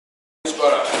Yom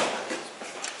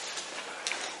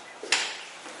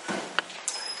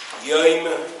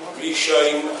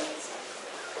Rishon,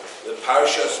 the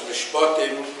Parshas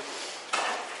Mishpatim,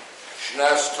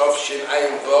 Shnas Tovshin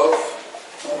Ayin Vov,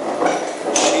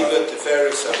 Shiva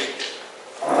Teferes Avik.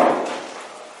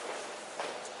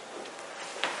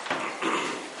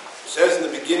 It says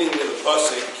in the beginning of the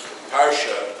Pasuk,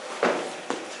 Parsha,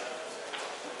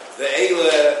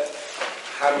 Ve'ele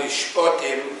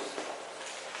HaMishpatim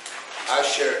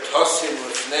Asher Tosim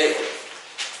Lefneim.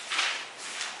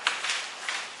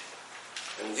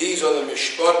 And these are the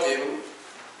Mishpatim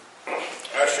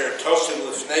Asher Tosim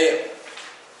Lefneim.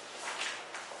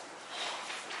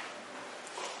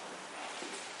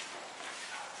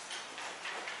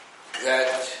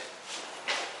 That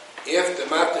after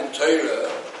Matan Torah,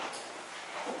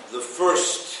 the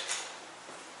first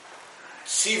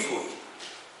Tzivui,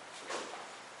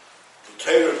 the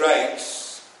Torah writes,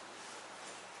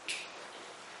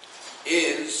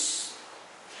 is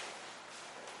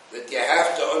that you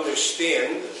have to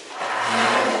understand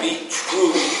and be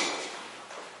true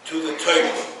to the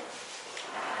Torah.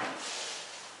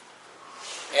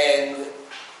 And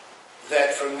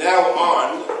that from now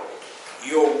on,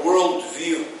 your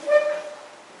worldview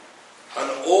on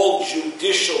all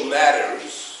judicial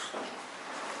matters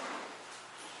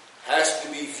has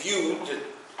to be viewed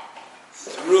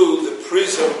through the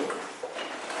prism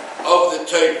of the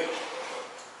Torah.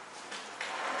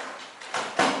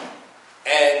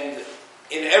 And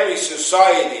in every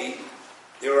society,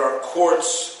 there are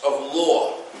courts of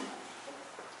law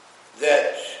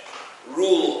that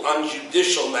rule on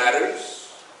judicial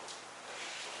matters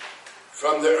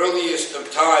from the earliest of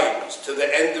times to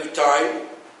the end of time.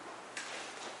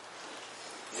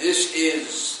 This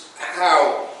is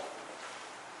how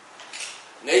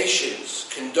nations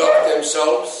conduct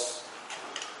themselves.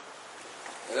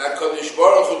 And HaKadosh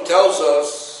Baruch Hu tells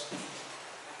us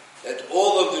that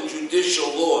all of the judicial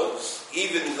laws,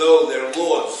 even though they're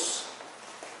laws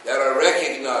that are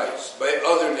recognized by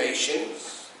other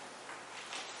nations,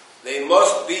 they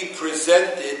must be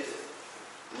presented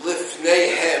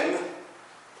lifneihem,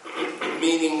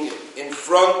 meaning in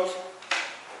front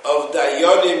of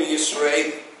Dayanim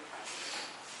Yisrael,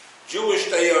 Jewish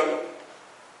Dayanim,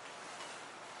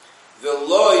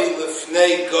 V'loi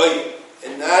lifnei Goyim,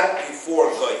 and not before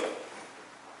Goyim.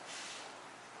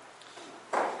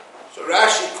 So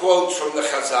Rashi quotes from the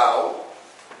Chazal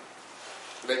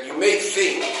that you may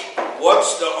think,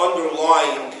 what's the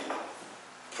underlying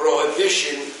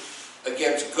prohibition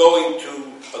against going to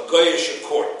a Goishe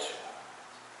court?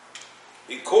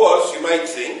 Because you might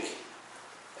think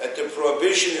that the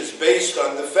prohibition is based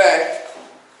on the fact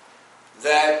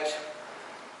that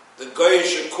the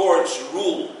Goishe courts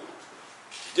rule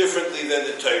differently than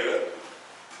the Torah.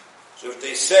 So if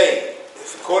they say,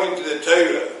 if according to the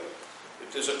Torah,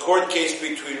 if there's a court case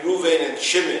between Ruvain and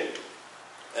Shimon,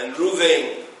 and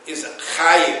Ruvain is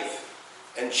chayiv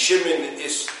and Shimon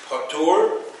is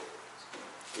patur,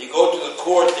 you go to the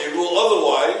court, they rule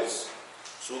otherwise,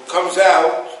 so it comes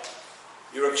out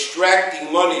you're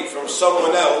extracting money from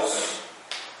someone else,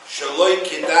 shaloi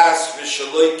kedas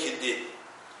v'shaloi kedin.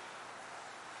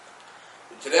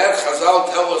 To that, Chazal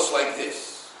tell us like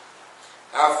this: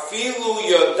 Afilu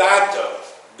yodata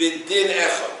b'din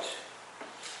echad.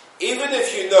 Even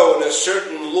if you know in a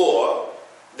certain law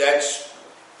that's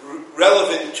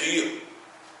relevant to you,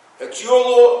 that's your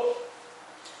law,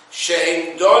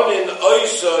 she'em donin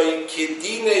oisoi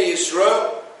kedine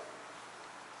Yisrael,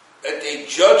 that they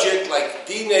judge it like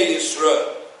Dine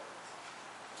Yisrael.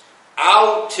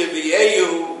 Al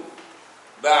tiviehu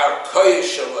ba'arkoye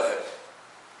shalahem.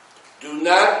 Do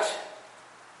not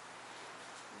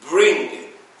bring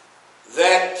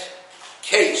that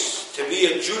case to be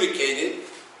adjudicated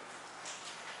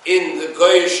in the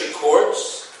Goishe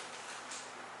courts.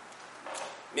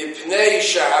 Mipnei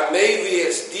sha'amevi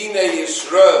es Dine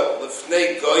Yisrael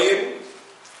lefnei Goyim.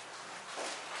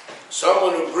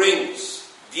 Someone who brings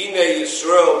Dine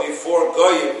Yisrael before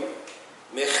Goyim,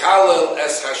 Mechalel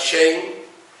es Hashem,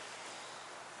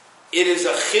 it is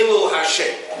a Chilul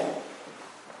Hashem.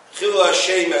 Chilul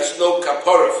Hashem has no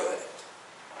kapara for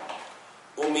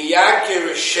that. Umiyakir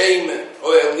Hashem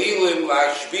oelilim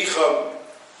lashbicham,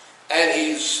 and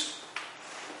he's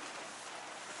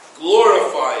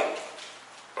glorifying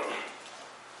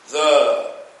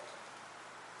the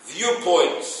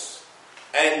viewpoints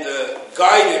and the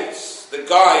guidance, the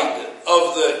guide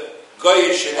of the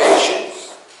Goishe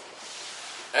nations,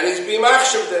 and he's being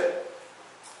machshav them.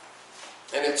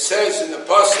 And it says in the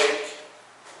pasuk,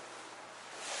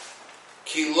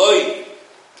 Kiloi,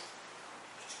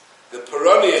 the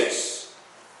Peronius,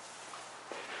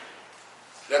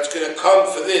 that's going to come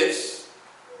for this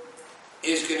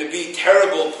is going to be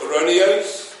terrible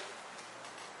peronios.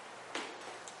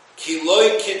 Ki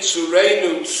loy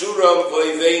kitzureinu tzuram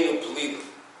voiveinu pelilu.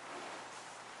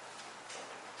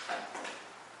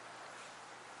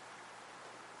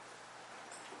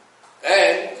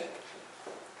 And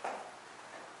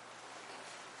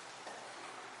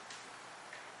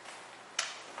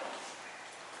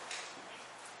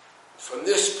from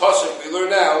this pasuk we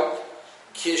learn out,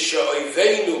 Kisha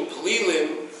oiveinu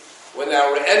pelilim, when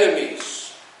our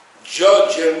enemies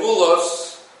judge and rule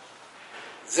us,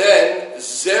 then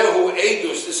zehu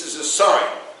edus, this is a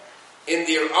sign in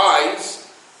their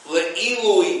eyes,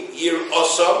 le'ilui yir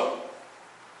osam,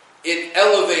 it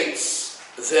elevates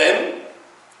them,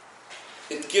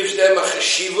 it gives them a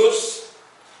chashivus,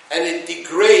 and it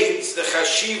degrades the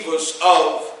chashivus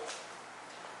of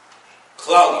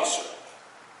Klal Yisrael.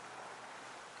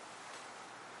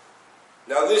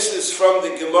 Now this is from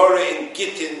the Gemara in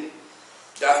Gittin,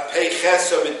 Daf Pei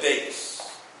Ches Amid Beis.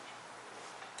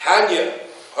 Tanya,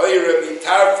 Hoy Rabbi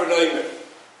Tarfon Omer,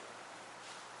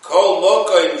 Kol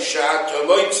Mokoim Sha'at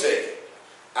Tomoitze,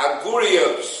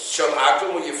 Agurios Shal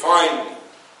Akum, where you find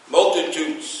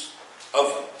multitudes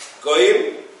of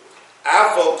Goyim,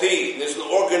 Afal Pi, there's an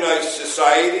organized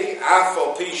society,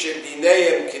 Afal Pi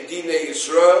Shedineim Kedine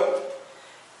Yisrael,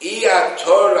 Iya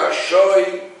Torah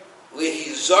Shoi,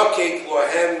 Lihizakek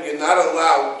Lohem, you're not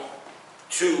allowed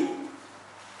to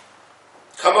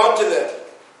come onto them.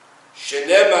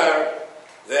 Shenemar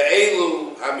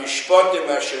ve'elu hamishpatim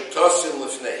asher tosim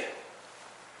lifneim.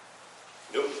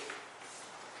 Nope.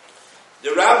 The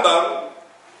Rambam,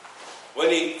 when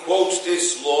he quotes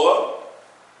this law,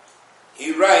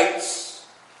 he writes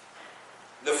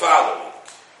the following: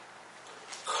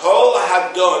 Kol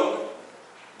hadon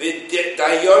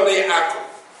b'dayone akum.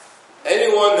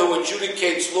 Anyone who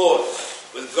adjudicates laws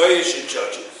with Goishe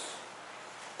judges,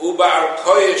 ubar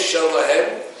koyesh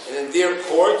shalahem, and in their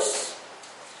courts,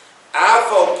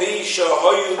 afal pi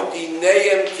shahoyu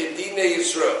dineim kedine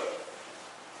Yisrael,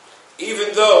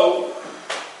 even though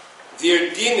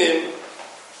their dinim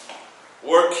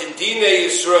were kedine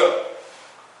Yisrael,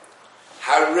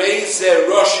 harei ze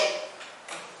Rosh,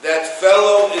 that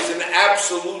fellow is an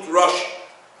absolute Rosh,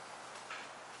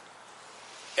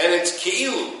 and it's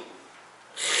keilu,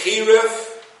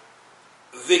 chiref,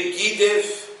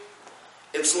 v'gidev,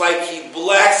 it's like he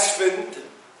blasphemed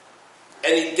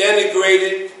and he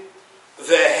denigrated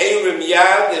the Heirim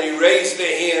Yad, and he raised the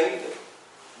hand,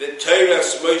 the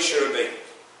Teiras Moshe Rabbeinu,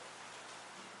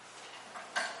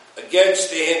 against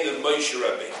the hand of Moshe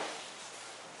Rabbeinu.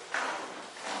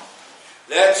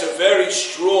 That's a very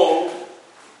strong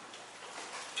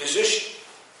position.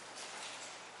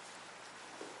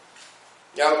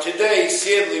 Now today,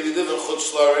 sadly, we live in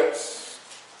Chutz La'aretz,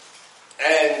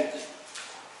 and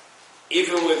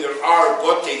even when there are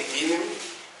Botei Dinim,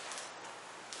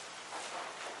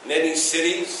 many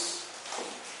cities,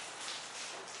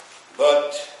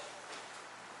 but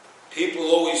people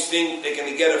always think they're going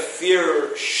to get a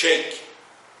fair shake.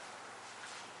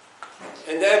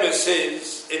 And the emes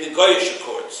is in the Goishe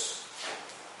courts.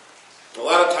 A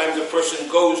lot of times a person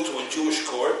goes to a Jewish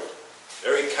court,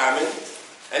 very common,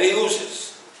 and he loses.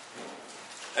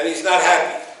 And he's not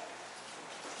happy.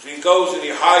 So he goes and he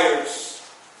hires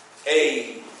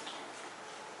a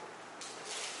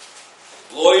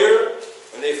lawyer,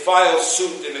 and they file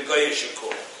suit in the Goishe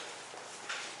court.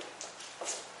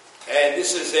 And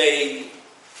this is a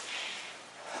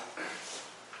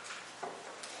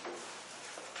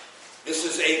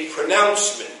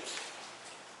pronouncement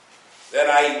that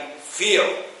I feel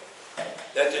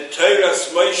that the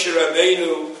Teiras Moshe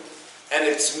Rabbeinu and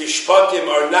its Mishpatim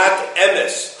are not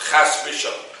emes, chas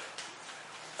v'shalom.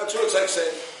 That's what it's like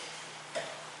saying.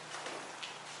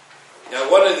 Now,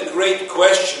 one of the great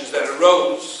questions that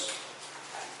arose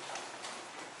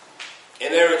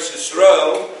in Eretz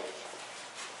Yisrael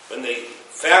when they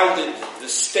founded the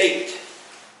state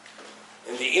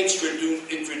and they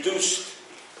introduced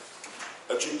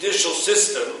a judicial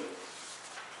system,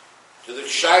 to the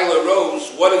Shaila rose,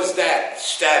 what is that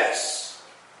status?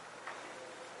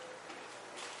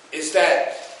 Is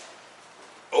that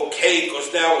okay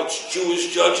because now it's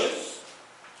Jewish judges?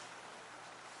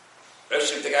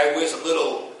 Especially if the guy wears a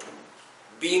little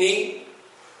beanie?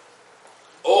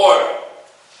 Or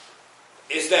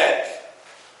is that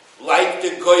like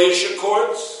the Goishe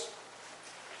courts?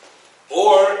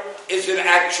 Or is it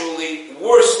actually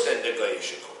worse than the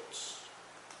Goishe courts?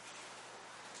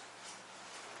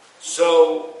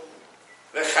 So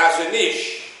the Chazon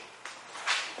Ish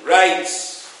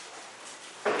writes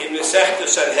in Masechta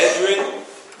Sanhedrin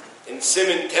in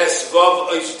Siman Tes Vav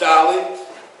Ois Dalit,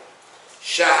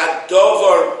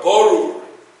 Shahadovar borur,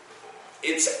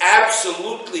 it's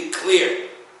absolutely clear.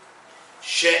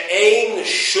 She'ein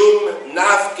shum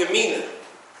nafkamina,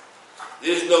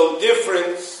 there's no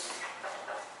difference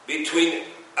between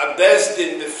a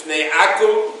bezdin b'fnei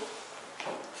akum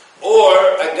or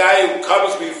a guy who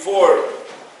comes before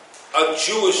a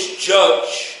Jewish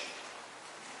judge,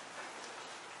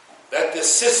 that the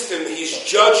system he's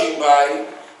judging by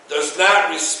does not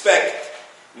respect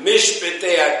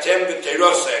Mishpatim atem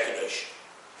b'teiros hakadosh.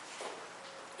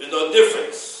 There's no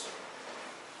difference.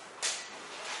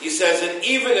 He says, and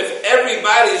even if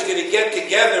everybody is going to get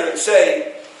together and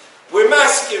say, we're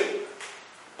masking,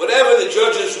 whatever the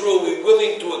judges rule, we're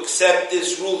willing to accept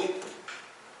this ruling.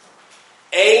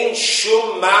 Ein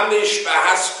shum mamish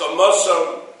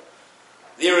b'haskamosam,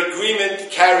 their agreement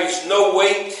carries no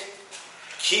weight.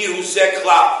 Ki hu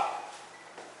zekla,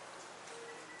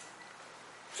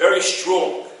 very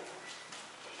strong.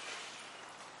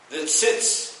 That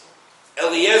sits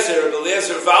Eliezer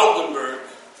Waldenberg,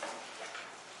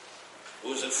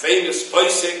 who's a famous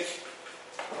posek,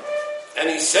 and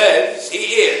he says,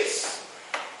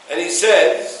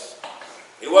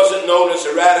 he wasn't known as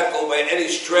a radical by any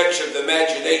stretch of the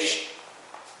imagination.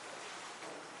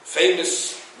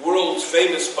 World's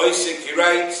famous posek, he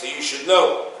writes, that you should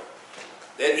know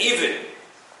that even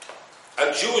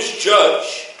a Jewish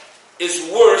judge is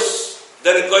worse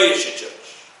than a Goishe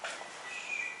judge.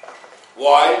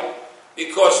 Why?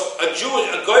 Because a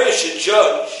Goishe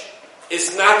judge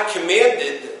is not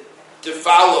commanded to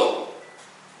follow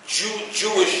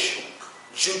Jewish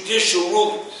judicial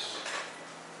rulings.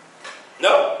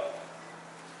 No.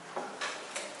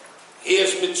 He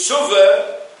is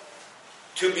mitzvah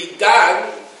to be done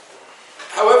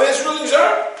however his rulings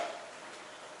are.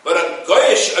 But a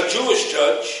Jewish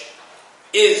judge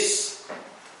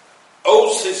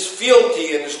owes his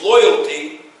fealty and his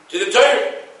loyalty to the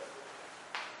Torah.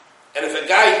 And if a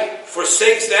guy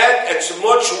forsakes that, it's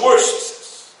much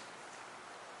worse.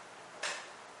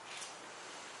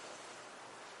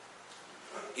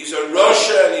 He's a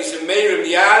Rasha and he's a Meir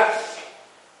Miyad,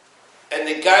 and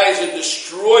the guy is a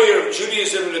destroyer of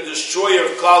Judaism and a destroyer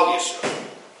of Klal Yisrael.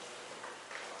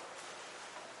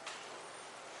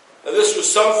 Now this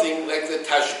was something like the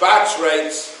Tashbats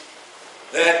writes,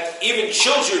 that even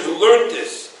children who learned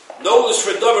this know this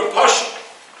for Dover Pasha.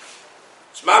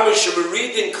 It's mamish a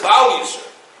reading Klal Yisrael.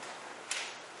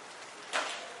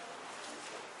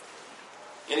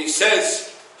 And he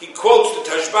says, the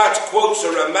Tashbats quotes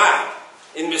a Ramah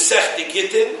in Masechta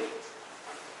Gittin.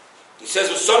 He says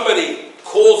if somebody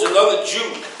calls another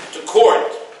Jew to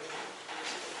court,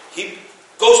 he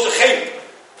goes to Chem,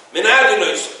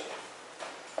 Menadinois.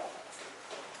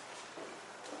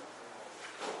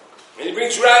 And he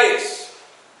brings rayas.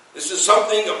 This is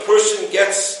something a person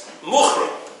gets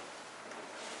muhram.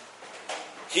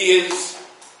 He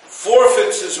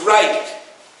forfeits his right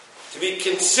to be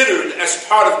considered as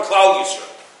part of Klal Yisrael.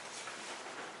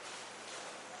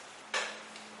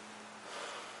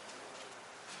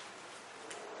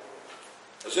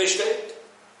 Does he state?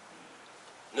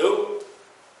 No.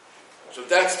 So if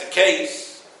that's the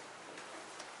case,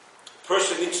 a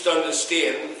person needs to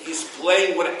understand he's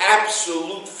playing with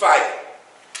absolute fire.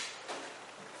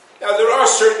 Now there are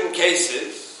certain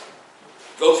cases,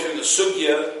 go through the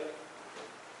sugya,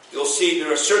 you'll see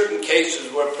there are certain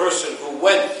cases where a person who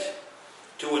went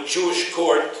to a Jewish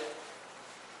court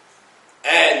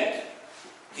and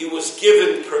he was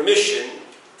given permission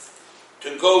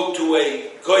to go to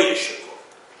a Goishe court,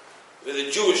 where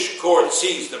the Jewish court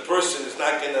sees the person is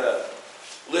not going to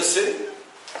listen,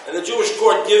 and the Jewish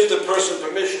court gives the person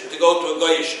permission to go to a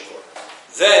Goishe court.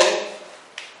 Then,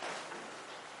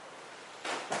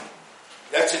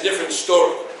 that's a different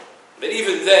story. But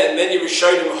even then, many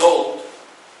Rishonim hold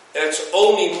that it's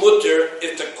only mutter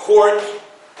if the court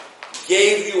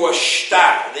gave you a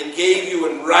shtar, they gave you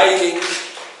in writing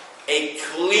a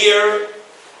clearly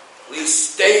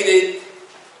stated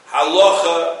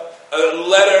halacha, a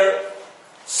letter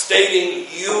stating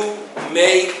you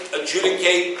may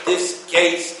adjudicate this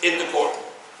case in the court.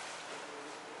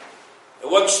 I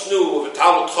once knew of a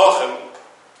Talmud Chacham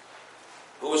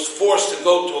who was forced to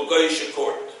go to a Goishe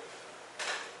court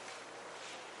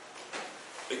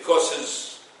because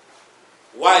his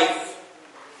wife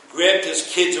grabbed his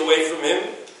kids away from him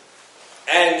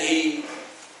and she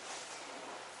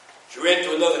ran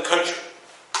to another country.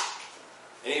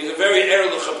 And he was a very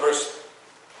erlich person.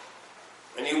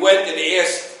 And he went and he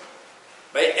asked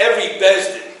by every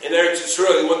bezdin in Eretz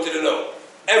Yisrael, he wanted to know,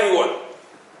 everyone,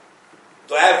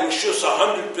 do I have Rishus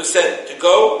 100% to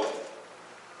go?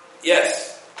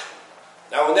 Yes.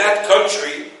 Now in that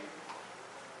country,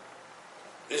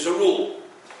 there's a rule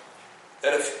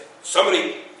that if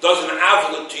somebody does an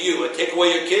avila to you and take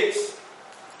away your kids,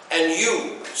 and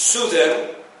you sue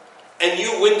them, and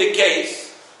you win the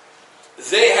case,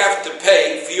 they have to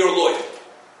pay for your lawyer.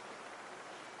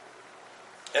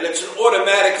 And it's an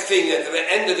automatic thing that at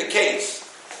the end of the case,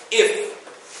 if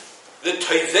the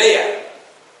toiveya,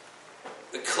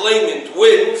 the claimant,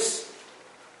 wins,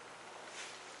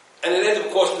 and it ends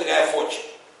up costing the guy a fortune.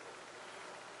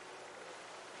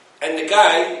 And the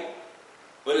guy,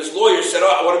 when his lawyer said,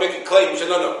 I want to make a claim, he said,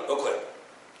 no claim.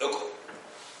 No claim.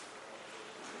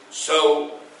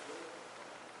 So,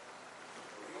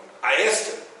 I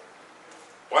asked him,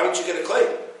 why don't you get a claim?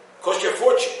 It cost you a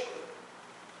fortune.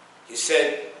 He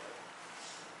said,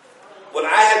 what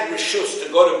I had rishus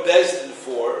to go to Bezdin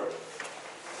for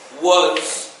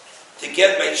was to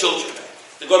get my children back.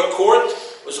 To go to court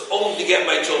was only to get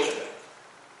my children back.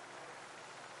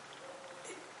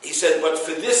 He said, but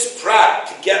for this prat,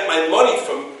 to get my money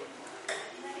from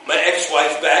my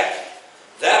ex-wife back,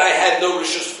 that I had no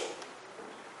rishus for.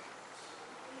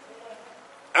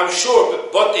 I'm sure,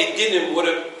 but they didn't would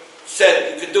have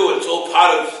said you could do it. It's all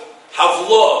part of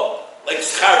Havlah, like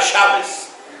Schar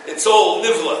Shabbos. It's all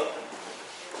Nivla.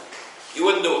 He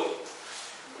wouldn't do it.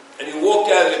 And he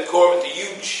walked out of the court with a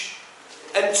huge...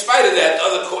 And in spite of that,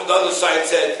 the other side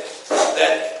said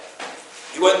that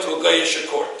he went to a Goishe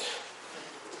court.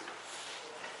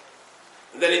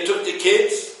 And then he took the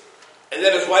kids, and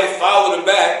then his wife followed him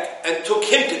back and took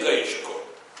him to Goishe court.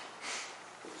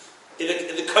 In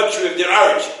the country of their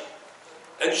origin.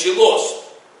 And she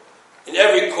lost. In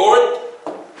every court,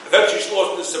 eventually she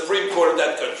lost in the Supreme Court of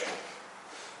that country.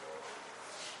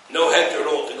 No head at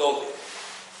all to go there.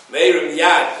 Meirim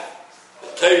Yad, the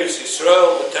Teres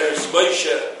Yisrael, the Teres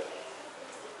Moshe,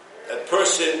 that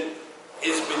person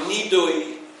is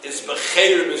benidui, is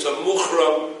becherim, is a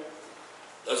muchram,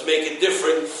 does make a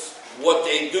difference. What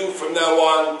they do from now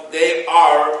on, they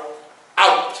are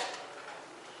out.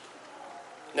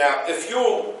 Now, if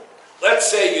you, let's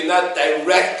say you're not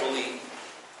directly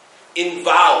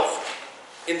involved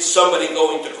in somebody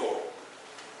going to court,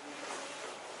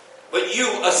 but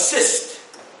you assist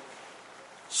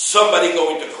somebody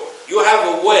going to court. You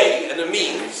have a way and a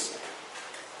means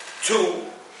to,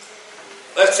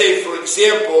 let's say, for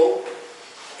example,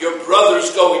 your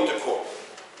brother's going to court.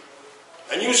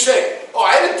 And you say,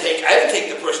 I didn't take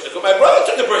the person to court. My brother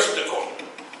took the person to court.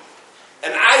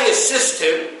 And I assist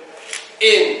him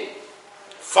in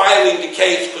filing the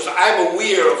case because I'm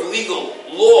aware of legal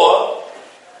law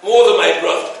more than my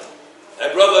brother.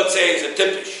 My brother, let's say, is a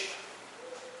tippish.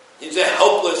 He's a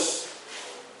helpless,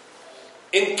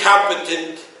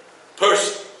 incompetent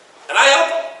person. And I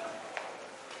help him.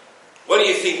 What do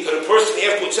you think? Could a person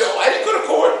afterwards say, I didn't go to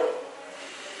court.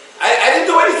 I didn't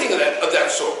do anything of that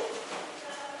sort.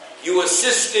 You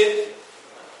assisted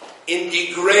in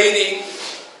degrading,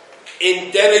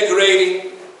 in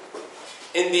denigrating,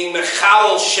 in being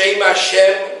mechal Shem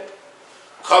Hashem,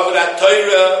 Kavrat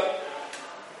Torah,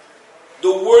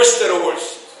 the worst of the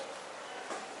worst.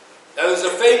 Now there's a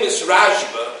famous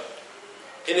Rashba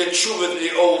in a tshuva that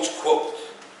the olds quote.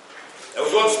 I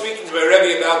was once speaking to my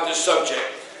Rebbe about this subject,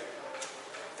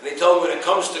 and they told me when it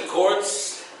comes to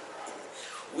courts,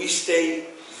 we stay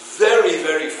very,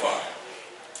 very far.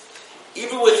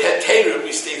 Even with Heterim,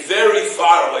 we stay very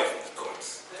far away from the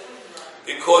courts.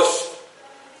 Because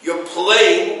you're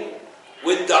playing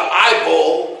with the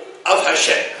eyeball of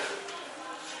Hashem.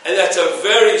 And that's a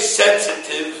very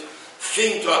sensitive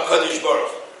thing to HaKadosh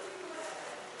Baruch Hu.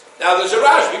 Now there's a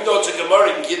Rashba, even though it's a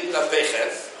Gemara in Gittin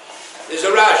Afeches, there's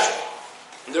a Rashba.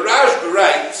 And the Rashba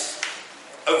writes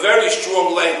a very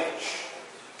strong language.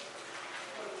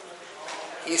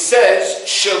 He says,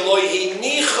 Sheloi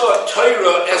hinicha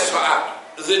Torah es ha'am.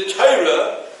 The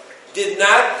Torah did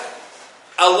not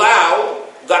allow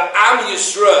the Am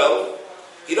Yisrael.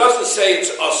 He doesn't say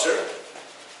it's usher.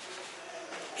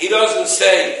 He doesn't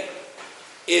say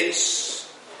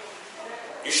it's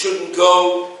you shouldn't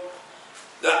go.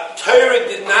 The Torah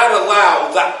did not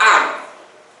allow the Am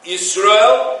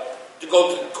Yisrael to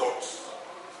go to the courts.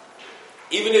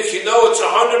 Even if you know it's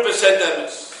 100%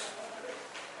 emes.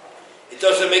 It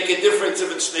doesn't make a difference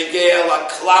if it's negei la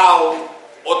klal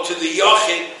or to the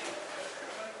yachid.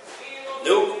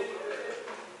 No.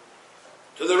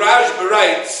 So the Rashba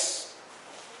writes,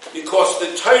 because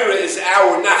the Torah is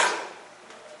our nachla.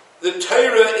 The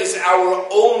Torah is our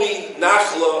only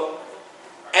nachla,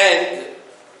 and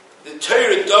the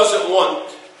Torah doesn't want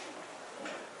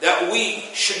that we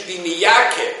should be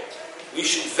miyakeh, we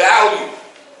should value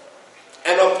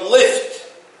and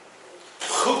uplift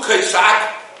chukei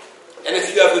sak. And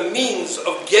if you have a means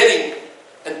of getting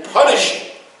and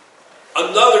punishing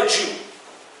another Jew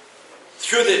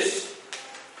through this.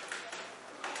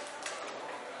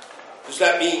 Does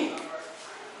that mean,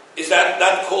 is that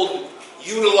not called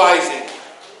utilizing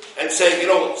and saying,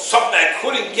 something I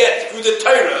couldn't get through the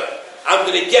Torah, I'm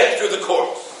going to get through the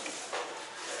courts?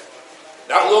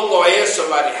 Not long ago I asked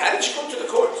somebody, how did you go to the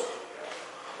courts?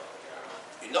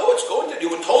 You know what's going to, you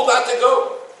were told not to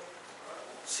go.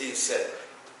 See, he said,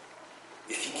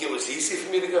 you think it was easy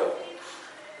for me to go?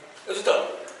 It was dumb.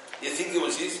 You think it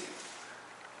was easy?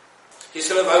 He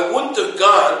said, if I wouldn't have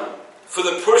gone for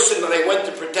the person that I went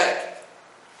to protect,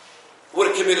 I would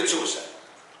have committed suicide.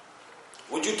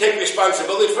 Would you take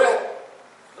responsibility for that?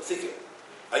 I'm thinking,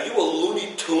 are you a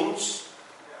Looney Tunes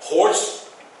horse?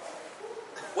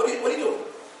 What are you doing?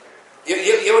 You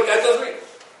know what God tells me?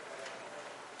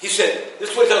 He said,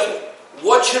 this is what he tells me.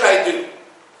 What should I do?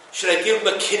 Should I give him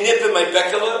a kinip in my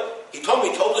bekala? He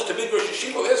told us to be Rosh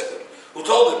Yeshiva yesterday, who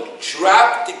told him,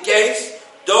 drop the case,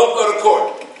 don't go to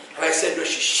court. And I said,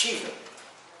 Rosh Yeshiva.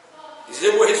 These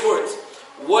were his words.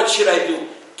 What should I do?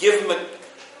 Give him a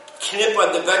kinip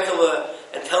on the bekala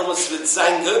and tell him it's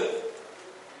sein good?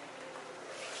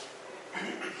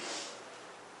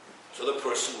 So the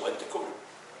person went to court.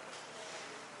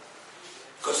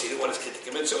 Because he didn't want his kid to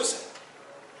commit suicide.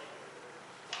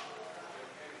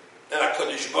 And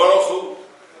HaKadosh Baruch Hu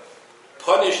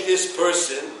punished this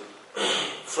person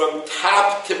from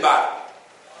top to bottom.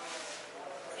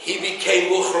 He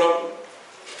became muhram.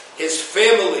 His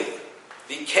family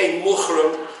became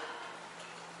muhram.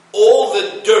 All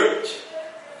the dirt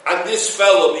on this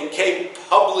fellow became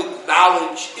public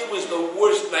knowledge. It was the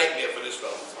worst nightmare for this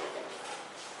fellow.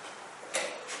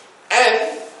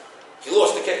 And he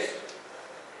lost the case.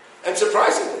 And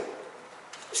surprisingly,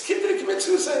 this kid didn't commit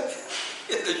suicide.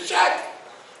 It's a shock.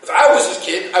 If I was his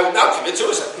kid, I would not commit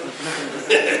suicide.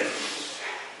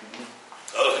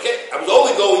 Okay, I was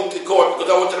only going to court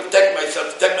because I wanted to protect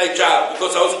myself, protect my job,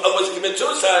 because I was commit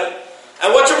suicide.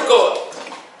 And what you call?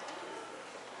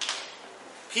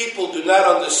 People do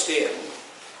not understand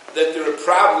that there are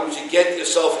problems you get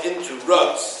yourself into,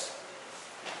 ruts,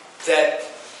 that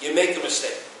you make a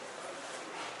mistake.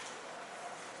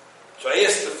 So I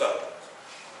asked the fellow,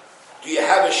 do you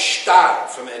have a star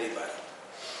from anybody?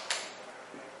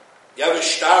 You have a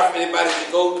star from anybody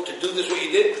to go to do this what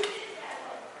you did?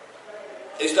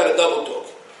 They started double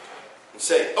talking and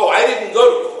saying, oh, I didn't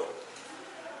go to court.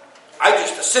 I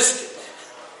just assisted.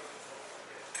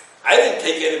 I didn't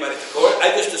take anybody to court.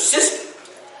 I just assisted.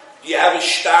 Do you have a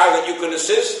star that you can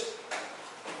assist?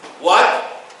 What?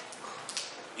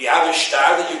 Do you have a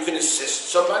star that you can assist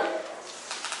somebody?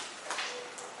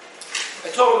 I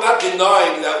told him, I'm not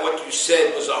denying that what you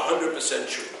said was 100%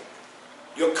 true.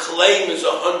 Your claim is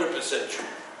 100% true.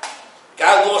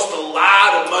 God lost a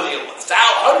lot of money,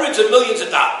 hundreds of millions of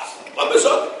dollars.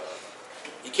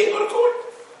 You can't go to court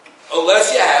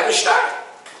unless you have a star.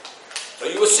 So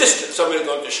you assisted somebody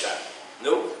going to star.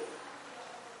 No.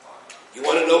 You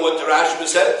want to know what the Rashba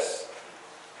says?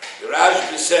 The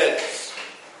Rashba says,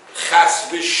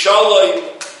 Chas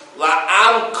v'shalom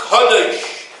la'am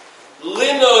kodesh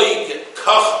linoig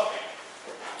kach.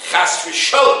 Chas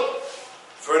v'shalom,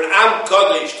 for an am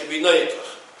kodesh to be noig kach.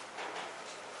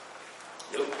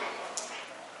 No.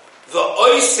 The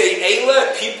oisei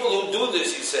eila, people who do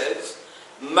this, he says,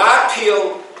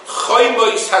 mapil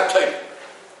choymois hatoyim.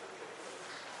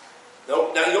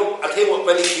 No, now I'll tell you what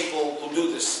many people who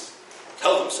do this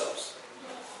tell themselves.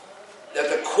 That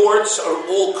the courts are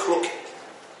all crooked.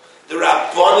 The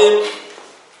Rabbanim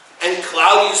and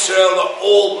Klal Yisrael are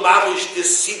all mamish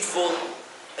deceitful,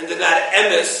 and they're not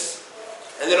emes,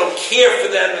 and they don't care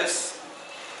for the emes.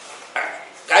 A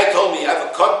guy told me, I have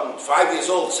a cotton, 5 years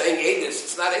old, saying Edis.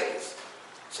 It's not Edis.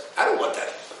 I said, I don't want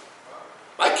that.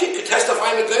 My kid could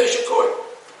testify in the Goishe court,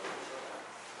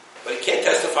 but he can't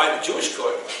testify in the Jewish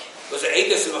court. Because the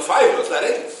Edis of a 5-year-old, it's not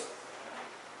Edis.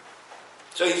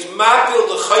 So he's mapil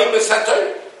the chaymes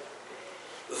hatoyim,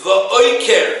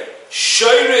 v'oiker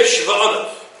shoyrish v'onav,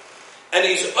 and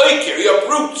he's oiker. He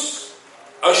uproots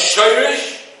a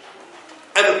shoyrish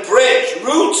and a branch,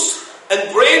 roots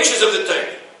and branches of the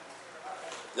Torah.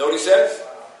 You know what he says?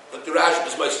 Look, the Rashi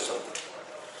is most something.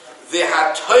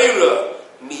 V'haTorah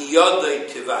miyadei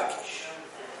tivakish.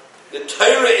 The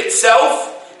Torah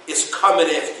itself is coming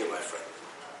after you, my friend.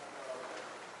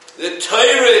 The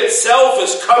Torah itself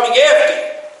is coming after you.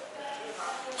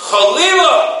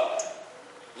 Chalila,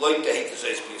 like the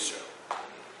Hekazais B'Yisrael.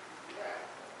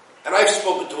 And I've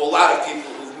spoken to a lot of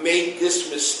people who've made this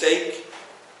mistake.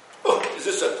 Oh, is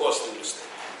this a costly mistake?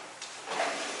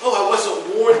 Oh, I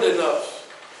wasn't warned enough.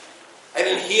 I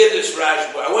didn't hear this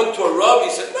Rashba. I went to a rabbi,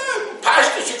 he said, no,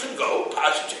 Pashtas you can go,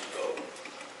 Pashtas you can go.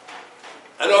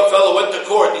 I know a fellow went to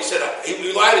court and he said, he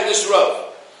relied on this Rav.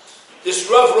 This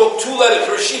Rav wrote 2 letters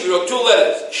for Shiva. He wrote 2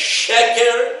 letters.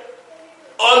 Sheker,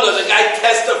 honor, the guy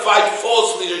testified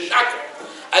falsely to Shaker.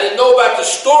 I didn't know about the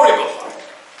story before.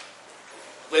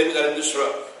 Blaming that in this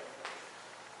Rav.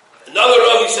 Another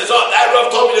Rav, he says, that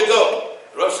Rav told me to go.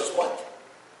 The Rav says, what?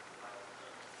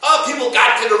 People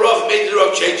got to the Rav, made the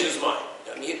Rav change his mind.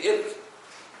 I mean,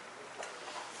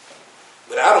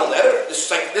 without a letter,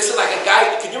 this is like a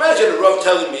guy. Can you imagine a Rav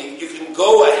telling me you can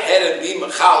go ahead and be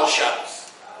Machal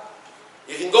Shabbos?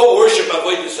 You can go worship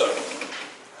Avodah Zarah.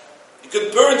 You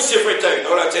could burn Sifrei Torah. You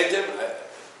know what I say to him?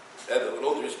 With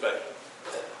all due respect.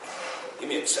 Give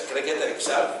me a second. Can I get that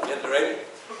exam? Get it ready?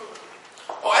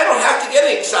 I don't have to get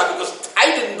an exam because I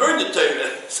didn't burn the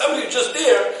Torah. Somebody was just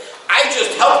there. I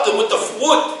just helped them with the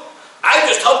wood. I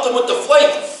just helped them with the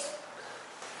flames.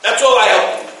 That's all I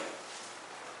helped them.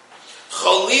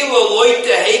 Chalila loy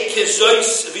tehei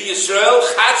kizois v'Yisrael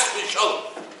chatz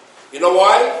v'shalom. You know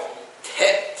why?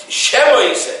 Shema,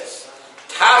 he says,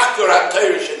 Tachkor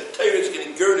HaTorah, the Torah is going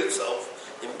to gird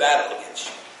itself in battle against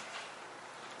you.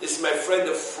 This is, my friend,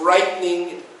 a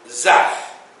frightening zach.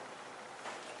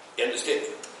 You understand?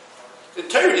 The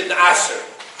Torah didn't answer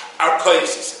our koyes,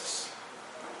 he says.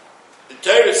 The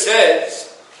Torah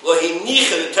says, Lo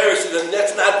hinicha, the Torah says, and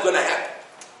that's not going to happen.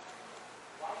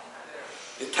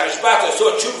 The Tashbat, I saw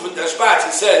a tshuva from Tashbat,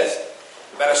 he says,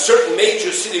 about a certain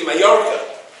major city, Mallorca,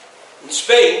 in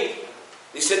Spain.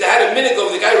 He said they had a minig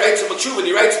over, the guy writes him a tshuva, and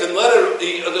he writes the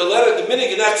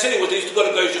minig in that city where they used to go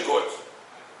to Goishe courts.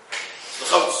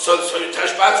 So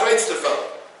Tashbat writes to the fellow,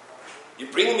 you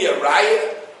bring me a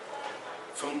raya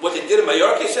from what they did in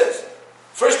Mallorca, he says.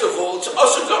 First of all, it's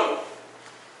also government.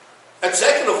 And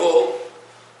second of all,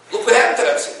 look what happened to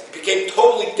that city. It became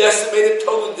totally decimated,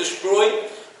 totally destroyed,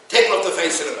 taken off the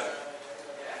face of the map.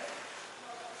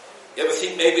 You ever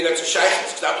think maybe that's a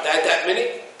shaykhs? Because that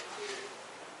many?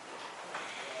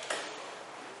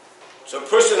 So a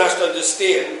person has to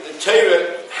understand the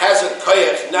Torah has a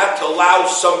koyach not to allow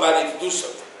somebody to do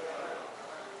something.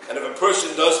 And if a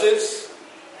person does this,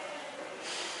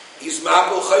 he's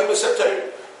ma'abel chaymas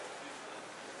HaTorah.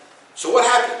 So what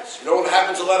happens? You know what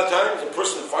happens a lot of times? A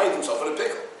person finds himself in a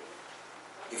pickle.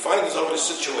 He finds himself in a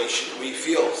situation where he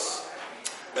feels,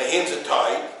 my hands are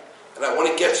tied, and I want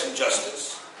to get some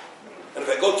justice. And if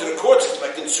I go to the court system,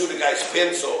 I can sue the guy's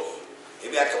pants off.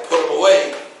 Maybe I can put him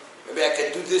away. Maybe I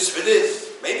can do this for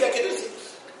this. Maybe I can do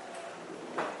this.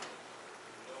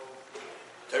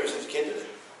 Torah says you can't do that.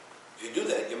 If you do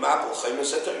that, you're ma'abel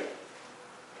chaymas HaTorah.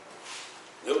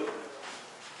 No.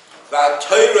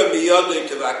 V'aTorah miyadei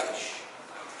tevakish.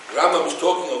 Rambam is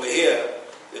talking over here.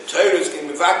 The Torah is going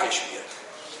to be vakish miyad.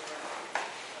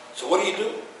 So what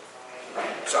do?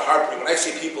 It's a heartbreak. When I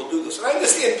see people do this, and I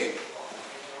understand people,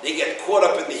 they get caught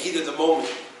up in the heat of the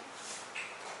moment.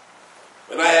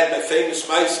 When I had my famous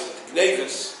Maisa with the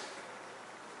Gnevis,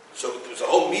 so there was a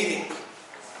whole meeting.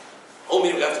 We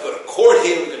have to go to court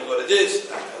here, we're going to go to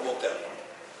this. I walked out.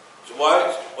 So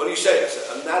why? What do you say? I said,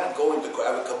 I'm not going to court.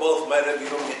 I have a Kabbalah for my Rebbe, you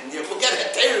don't get near. Forget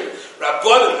it,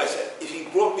 Rabbanim. I said, if he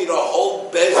brought me the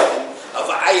whole bezin of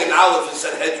Ayin Aleph and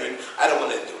Sanhedrin, I don't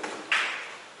want to do it.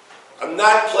 I'm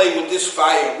not playing with this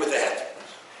fire with a heter.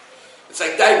 It's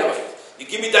like dynamite. You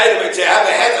give me dynamite, say, I have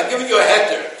a heter, I'm giving you a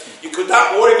heter. You could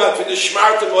not worry about the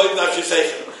shmartim or even not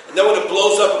shesechem. And then when it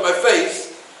blows up in my face,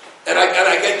 and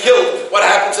I get killed, what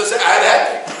happens? I say, I had a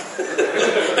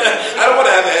heter. I don't want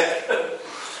to have a heter.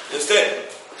 Understand?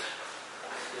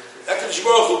 That's the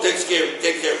Shmuel who takes care of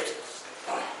it.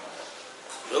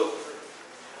 No?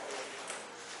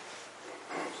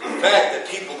 The fact that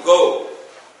people go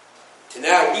to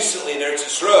now, recently in Eretz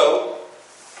Yisrael,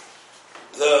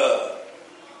 the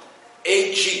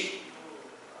AG.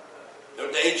 You know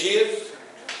what the AG is?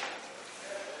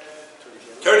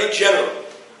 Attorney General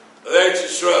of Eretz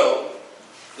Yisrael.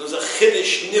 There was a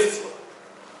Chiddush Nifla.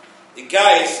 The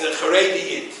guy is the Haredi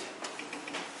Yid.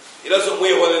 He doesn't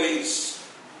wear one of these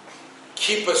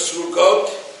kippah srugot.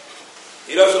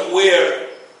 He doesn't wear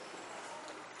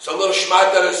some little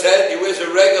shmat on his head. He wears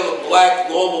a regular black,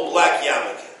 normal black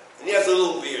yarmulke. And he has a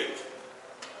little beard.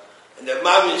 And the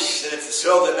mamish, and it's the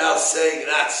they're now saying,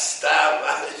 not stop,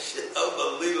 mamish,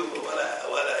 unbelievable, what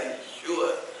a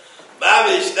yeshua.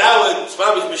 Mamish, now it's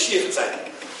mamish Mashiach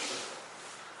time.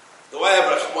 Do I have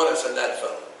rachmanas on that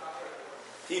fellow?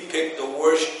 He picked the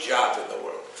worst job in the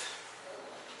world.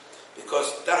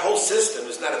 Because that whole system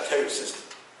is not a Torah system.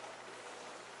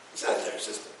 It's not a Torah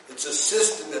system. It's a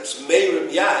system that's meirim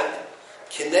yad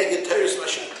keneged Torah's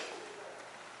mashal.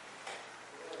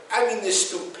 I mean, the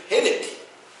stupidity,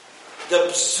 the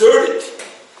absurdity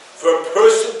for a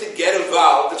person to get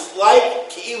involved. It's like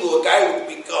Ki'ilu, a guy would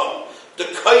be become the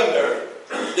Kainer,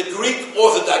 the Greek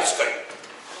Orthodox Kainer.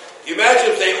 You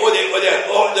imagine if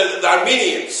the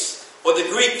Armenians or the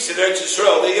Greeks in Eretz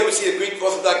Yisrael, you ever see the Greek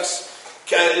Orthodox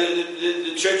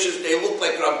the churches, they look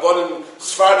like Rabbanim,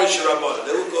 Sfardish Rabbanim.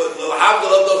 They look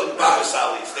like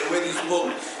Babasalis. They wear these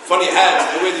long, funny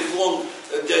hats. They wear these long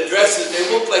dresses. They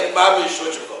look like Babish,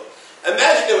 what you call it.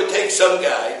 Imagine they would take some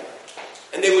guy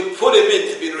and they would put him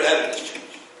in to be the head of this church.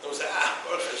 They would say,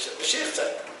 Mashiach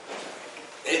time.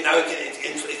 And now he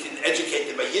can educate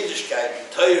them by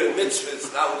Yiddishkeit, Torah, and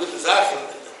mitzvahs, now good as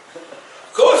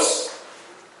Of course.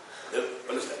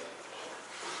 Understand?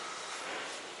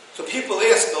 So people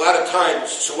ask a lot of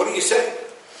times, so what do you say?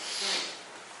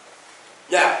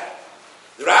 Now,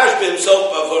 the Rashba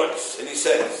himself avoids, and he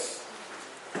says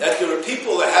that there are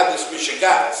people that have this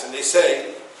mishagas, and they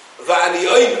say, Va'ani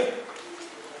oimer,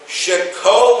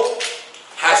 shekol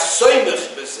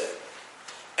hasoymech bezeh.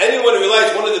 Anyone who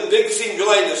realizes one of the big things you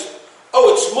realize is,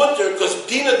 it's mutter because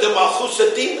Dina de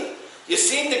Malchusa Dina. You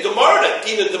see in the Gemara that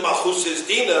Dina de Malchusa is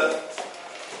Dina.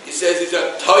 He says he's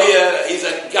a Toya, he's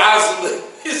a Gazman,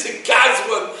 he's a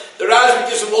Gazman. The Rashba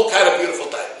gives him all kind of beautiful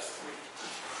titles.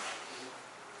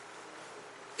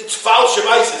 It's Fal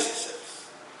Shemaisis, he says.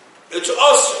 It's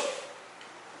awesome.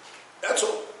 That's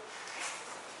all.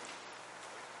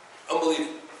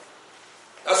 Unbelievable.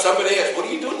 Now somebody asked, what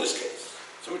do you do in this case?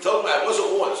 Somebody told me I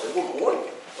wasn't warned. I said, well, warned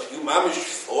you. But you mamish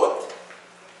thought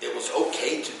it was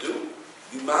okay to do.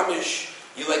 You mamish,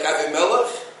 you like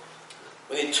Avimelech?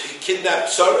 When he kidnapped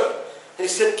Sarah, and he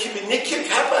said, Kibinikim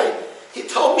Kabai. He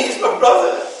told me he's my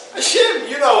brother. Hashem,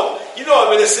 you know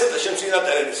I'm innocent. Hashem said, you're not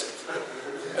that innocent.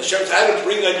 Hashem said, I had to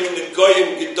bring on you the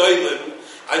Goyim Gedolim,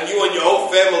 and you and your whole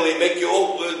family, make you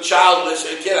all childless, so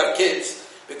you can't have kids,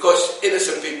 because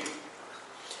innocent people.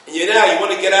 And you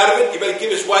want to get out of it, you better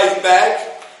give his wife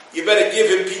back, you better give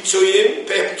him pitzuyim,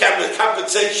 pay him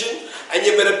compensation, and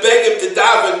you better beg him to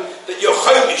daven that your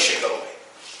chayli should go away.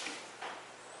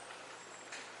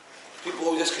 People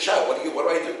always ask, Kasha, what do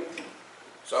I do?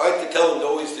 So I like to tell them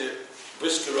always the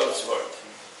Brisker Rav's word.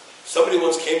 Somebody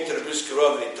once came to the Brisker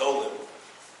Rav and he told him,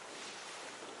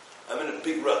 I'm in a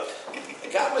big rut. I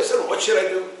got my son, what should I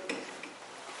do?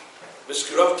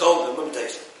 Brisker Rav told him, let me tell you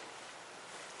something.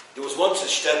 There was once a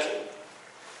shtetl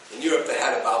in Europe that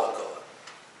had a Balagola.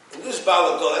 And this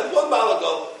Balagola had one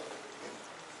Balagola.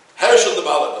 Herschel the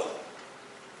Balagola.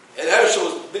 And Herschel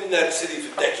has been in that city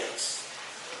for decades.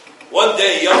 One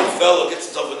day, a young fellow gets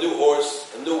himself a new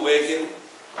horse, a new wagon,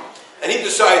 and he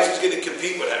decides he's going to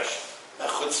compete with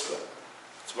Herschel.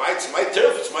 It's my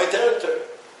turf, it's my territory.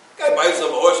 The guy buys him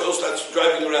a horse, he starts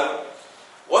driving around.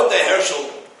 One day, Herschel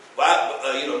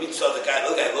meets the other guy. The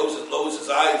other guy lowers his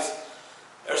eyes.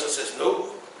 Herschel says,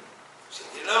 no. He said,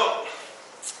 I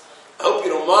hope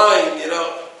you don't mind,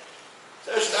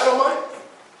 Herschel, I don't mind.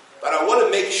 But I want to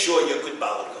make sure you're a good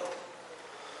Balago.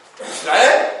 He said, I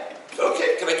am?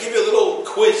 Okay, can I give you a little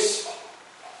quiz?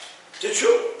 Is it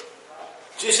true?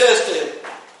 She says to him,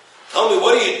 tell me,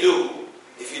 what do you do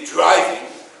if you're driving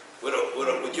with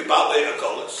your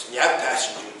Balagolas, and you have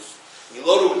passengers, and you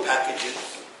load them with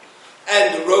packages,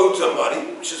 and the roads are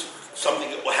muddy, which is something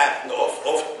that will happen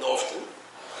often.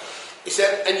 He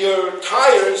said, and your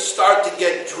tires start to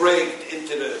get dragged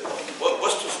into the...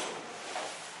 What's this?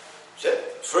 He said,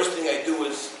 first thing I do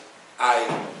is I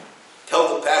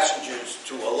tell the passengers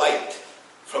to alight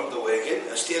from the wagon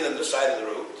and stand on the side of the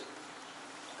road.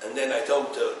 And then I tell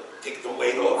them to take the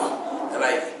weight off. And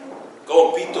I go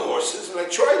and beat the horses. And I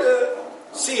try to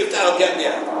see if that'll get me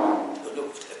out.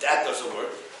 If that doesn't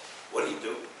work, what do you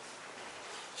do?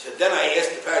 He said, then I ask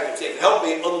the passengers, help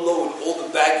me unload all the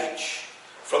baggage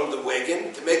from the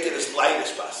wagon to make it as light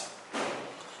as possible.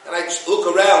 And I just look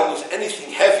around, if there's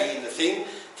anything heavy in the thing,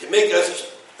 to make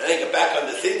us, and I get back on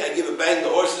the thing, I give a bang to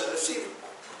the horses, and I see them.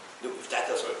 If that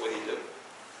doesn't work, what do you do?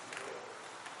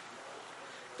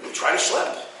 And you try to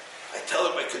schlep. I tell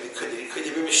them, could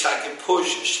you be mishak and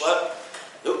push and schlep?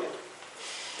 Nope.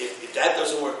 If that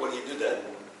doesn't work, what do you do then?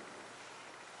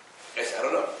 I said, I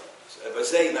don't know. So if I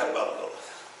say you're not a Balagol,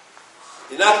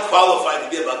 you're not qualified to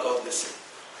be a Balagol in this city.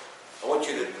 I want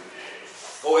you to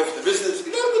go away from the business.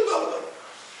 You're not a good Balagol.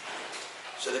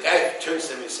 So the guy turns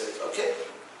to me and says, okay,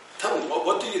 tell me,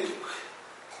 what do you do?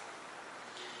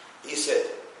 He said,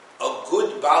 a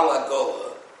good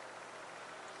Balagola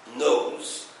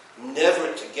knows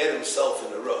never to get himself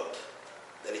in a rut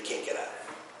that he can't get out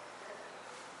of.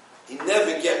 He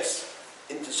never gets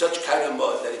into such kind of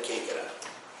mud that he can't get out.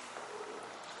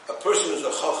 A person who's a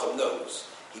chacham knows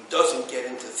he doesn't get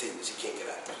into things he can't get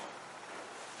out of.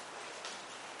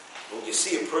 When you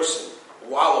see a person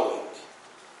wallowing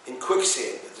in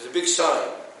quicksand, there's a big sign,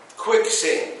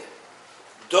 quicksand,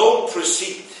 don't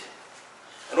proceed.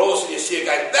 And all of a sudden you see a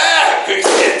guy,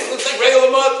 quicksand, looks like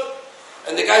regular mud.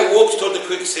 And the guy walks toward the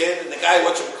quicksand, and the guy,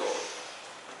 whatchamacallit.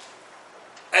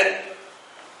 And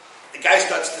the guy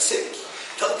starts to sink.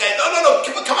 Tell the guy, no,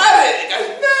 come out of it. The guy,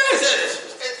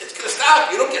 it's going to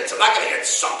stop. I'm not going to get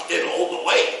sucked in all the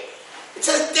way. It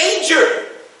says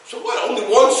danger. So what? Only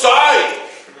one side.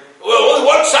 Well, only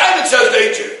one side that says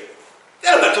danger.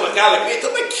 Then I'm not talking about me. I'm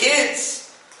talking about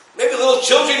kids. Maybe little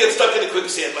children get stuck in the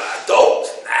quicksand, but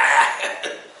adults, nah.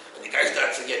 And the guy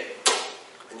starts again,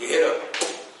 and you hit him,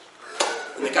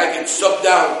 and the guy gets sucked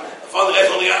down. And finally, the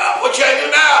guy's only, what you gonna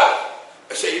do now?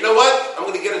 I say, you know what? I'm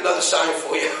going to get another sign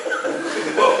for you.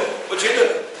 Well, what you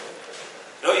do?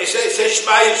 You say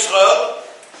Shema Yisrael,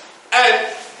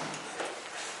 and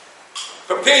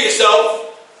prepare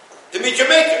yourself to meet your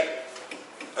Maker.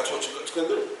 That's what you're going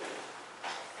to do.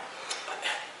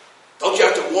 Don't you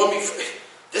have to warn me?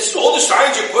 This is all the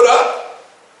signs you put up?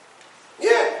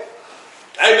 Yeah.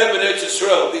 I remember in Eretz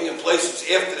Yisrael being in places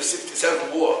after the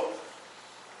 67 war.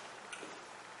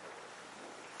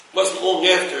 Wasn't long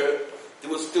after, there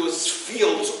was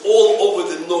fields all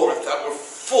over the north that were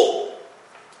full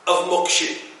of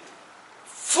mokshim.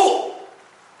 Full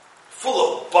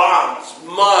of bombs,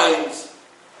 mines.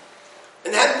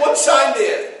 And had one sign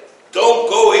there. Don't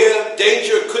go here,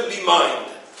 danger could be mined.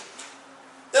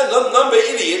 Then a number of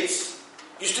idiots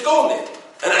used to go in there.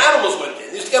 And animals went there.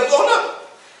 They used to get blown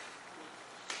up.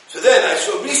 So then I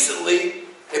saw recently,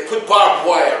 they put barbed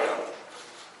wire around it.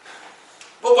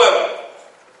 But why?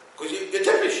 Because you're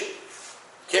tempish.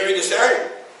 Can't read this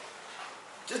area.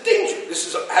 It's a danger.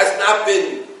 This has not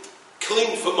been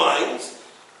cleaned for mines.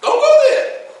 Don't go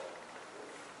there.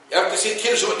 You have to see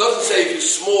kids, so it doesn't say if you're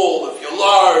small, if you're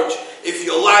large, if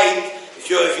you're light, if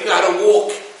you know how to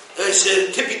walk,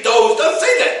 tippy toes. Doesn't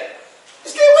say that.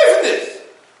 Stay away from this.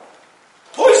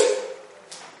 Poison.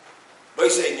 But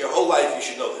he's saying your whole life you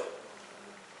should know that.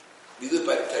 We live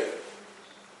by the Torah.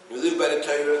 We live by the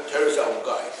Torah. Torah is our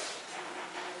guide.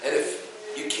 And if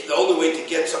the only way to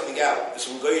get something out is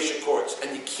from Goishe courts,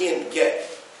 and you can't get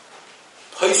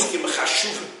Poskim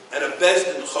Chashuvim and a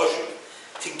Bezdin Chashuv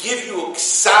to give you a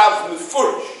Ksav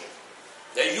Mefurish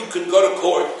that you can go to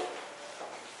court,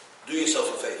 do yourself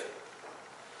a favor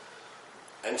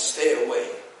and stay away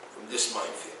from this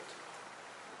minefield.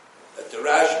 That the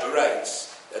Rashba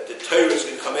writes that the Torah is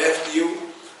going to come after you,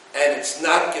 and it's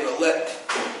not going to let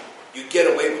you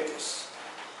get away with this.